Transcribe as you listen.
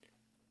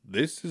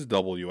This is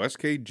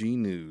WSKG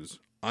News.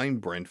 I'm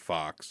Brent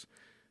Fox.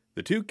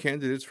 The two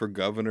candidates for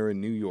governor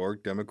in New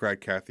York, Democrat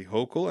Kathy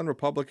Hochul and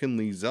Republican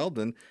Lee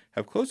Zeldin,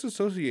 have close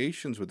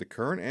associations with the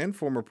current and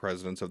former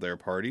presidents of their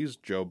parties,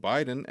 Joe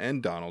Biden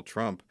and Donald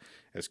Trump.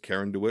 As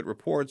Karen DeWitt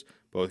reports,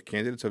 both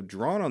candidates have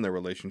drawn on their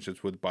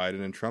relationships with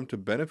Biden and Trump to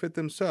benefit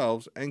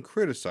themselves and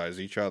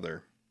criticize each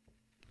other.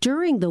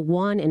 During the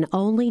one and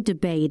only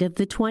debate of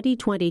the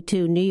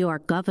 2022 New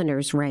York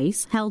governor's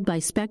race held by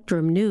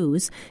Spectrum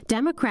News,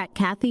 Democrat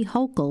Kathy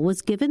Hochul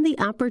was given the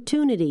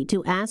opportunity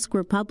to ask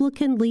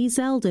Republican Lee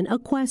Zeldin a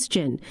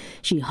question.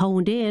 She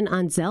honed in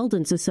on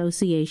Zeldin's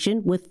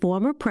association with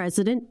former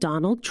President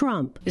Donald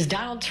Trump. Is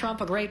Donald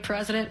Trump a great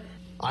president?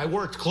 I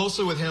worked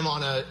closely with him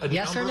on a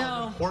yes number or no?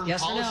 of important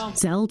yes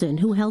policies. Or no? Zeldin,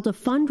 who held a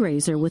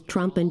fundraiser with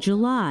Trump in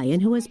July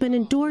and who has been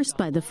endorsed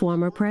by the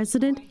former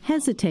president,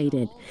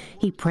 hesitated.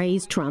 He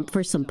praised Trump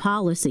for some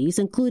policies,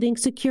 including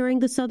securing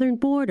the southern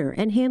border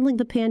and handling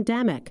the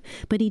pandemic,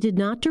 but he did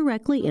not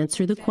directly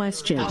answer the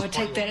question. I would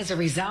take that as a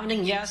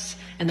resounding yes,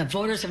 and the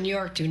voters of New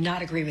York do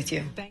not agree with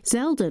you.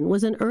 Zeldin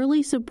was an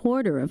early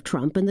supporter of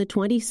Trump in the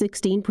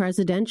 2016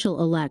 presidential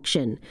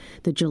election.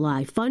 The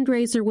July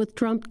fundraiser with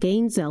Trump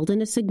gained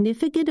Zeldin a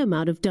significant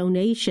amount of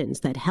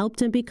donations that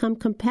helped him become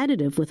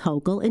competitive with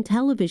Hochul in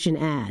television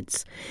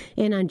ads.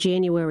 And on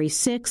January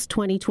 6,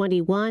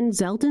 2021,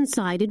 Zeldin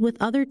sided with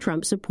other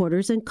Trump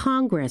supporters in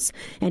Congress,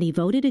 and he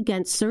voted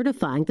against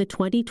certifying the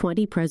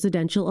 2020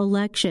 presidential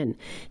election.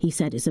 He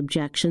said his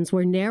objections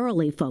were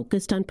narrowly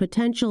focused on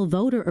potential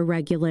voter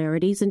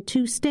irregularities in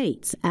two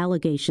states,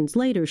 allegations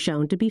later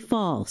shown to be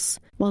false.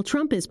 While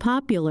Trump is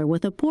popular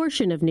with a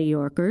portion of New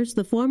Yorkers,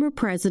 the former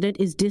president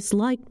is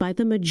disliked by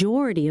the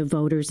majority of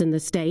voters in the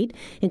state,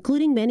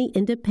 including many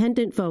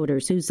independent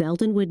voters who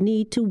Zeldin would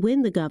need to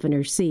win the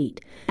governor's seat.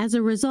 As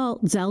a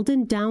result,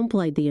 Zeldin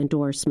downplayed the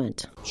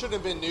endorsement. Shouldn't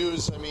have been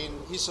news. I mean,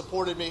 he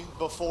supported me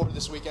before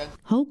this weekend.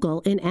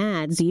 Hochul, in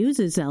ads,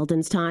 uses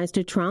Zeldin's ties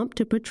to Trump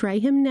to portray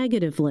him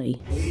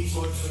negatively. He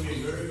fought for me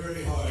very,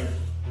 very hard.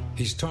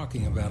 He's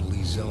talking about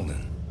Lee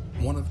Zeldin,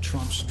 one of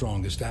Trump's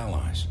strongest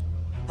allies.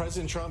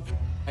 President Trump,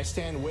 I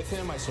stand with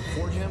him. I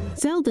support him.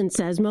 Zeldin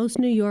says most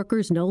New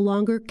Yorkers no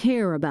longer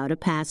care about a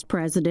past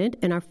president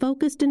and are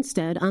focused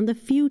instead on the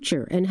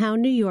future and how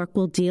New York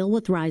will deal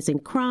with rising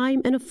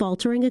crime and a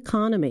faltering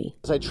economy.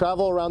 As I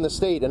travel around the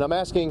state and I'm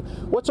asking,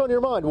 what's on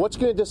your mind? What's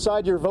going to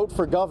decide your vote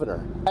for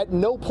governor? At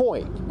no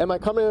point am I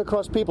coming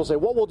across people say,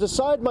 what will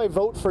decide my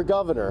vote for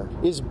governor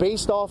is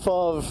based off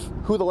of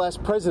who the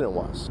last president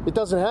was. It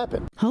doesn't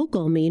happen.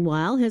 Hochul,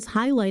 meanwhile, has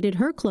highlighted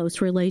her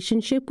close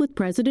relationship with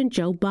President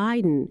Joe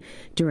Biden.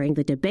 During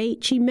the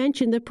debate, she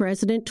mentioned the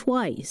president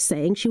twice,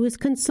 saying she was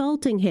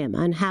consulting him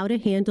on how to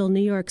handle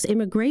New York's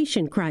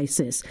immigration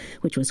crisis,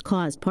 which was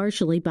caused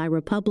partially by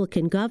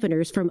Republican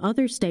governors from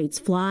other states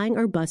flying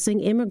or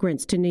busing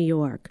immigrants to New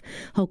York.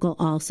 Hochul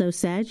also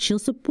said she'll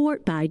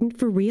support Biden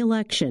for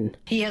re-election.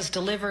 He has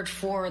delivered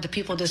for the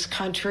people of this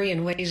country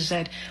in ways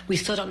that we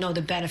still don't know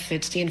the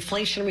benefits. The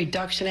Inflation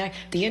Reduction Act,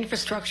 the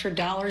infrastructure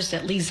dollars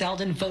that Lee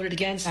Zeldin voted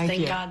against.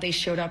 Thank God they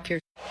showed up here.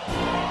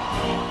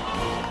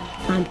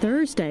 On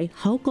Thursday,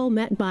 Hochul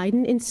met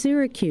Biden in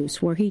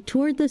Syracuse, where he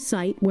toured the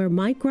site where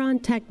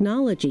Micron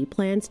Technology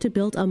plans to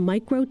build a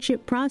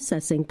microchip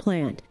processing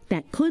plant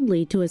that could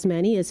lead to as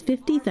many as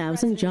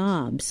 50,000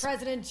 jobs.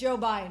 President Joe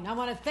Biden, I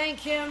want to thank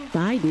him.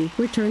 Biden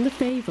returned the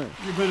favor.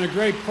 You've been a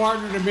great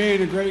partner to me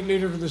and a great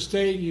leader for the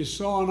state. You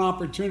saw an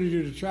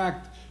opportunity to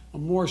attract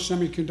more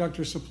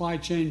semiconductor supply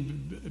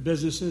chain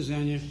businesses,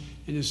 and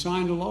you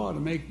signed a law to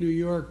make New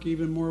York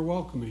even more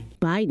welcoming.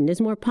 Biden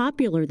is more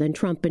popular than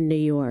Trump in New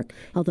York,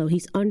 although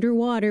he's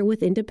underwater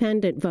with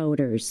independent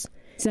voters.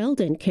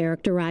 Zeldin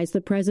characterized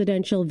the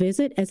presidential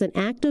visit as an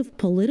act of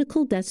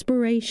political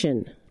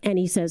desperation. And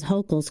he says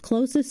Hochul's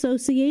close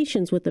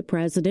associations with the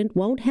president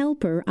won't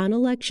help her on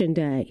Election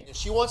Day. If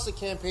she wants to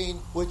campaign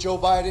with Joe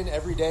Biden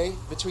every day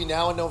between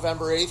now and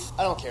November 8th,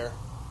 I don't care.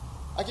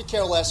 I could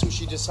care less who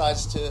she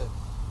decides to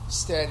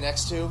stand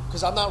next to,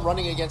 because I'm not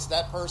running against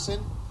that person.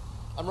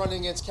 I'm running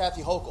against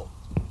Kathy Hochul.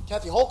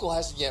 Kathy Hochul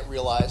hasn't yet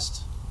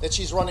realized that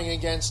she's running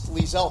against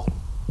Lee Zeldin.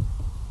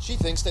 She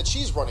thinks that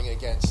she's running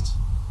against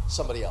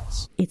somebody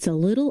else. It's a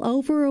little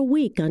over a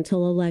week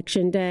until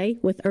Election Day,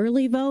 with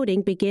early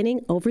voting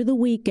beginning over the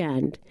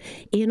weekend.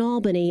 In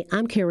Albany,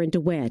 I'm Karen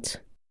DeWitt.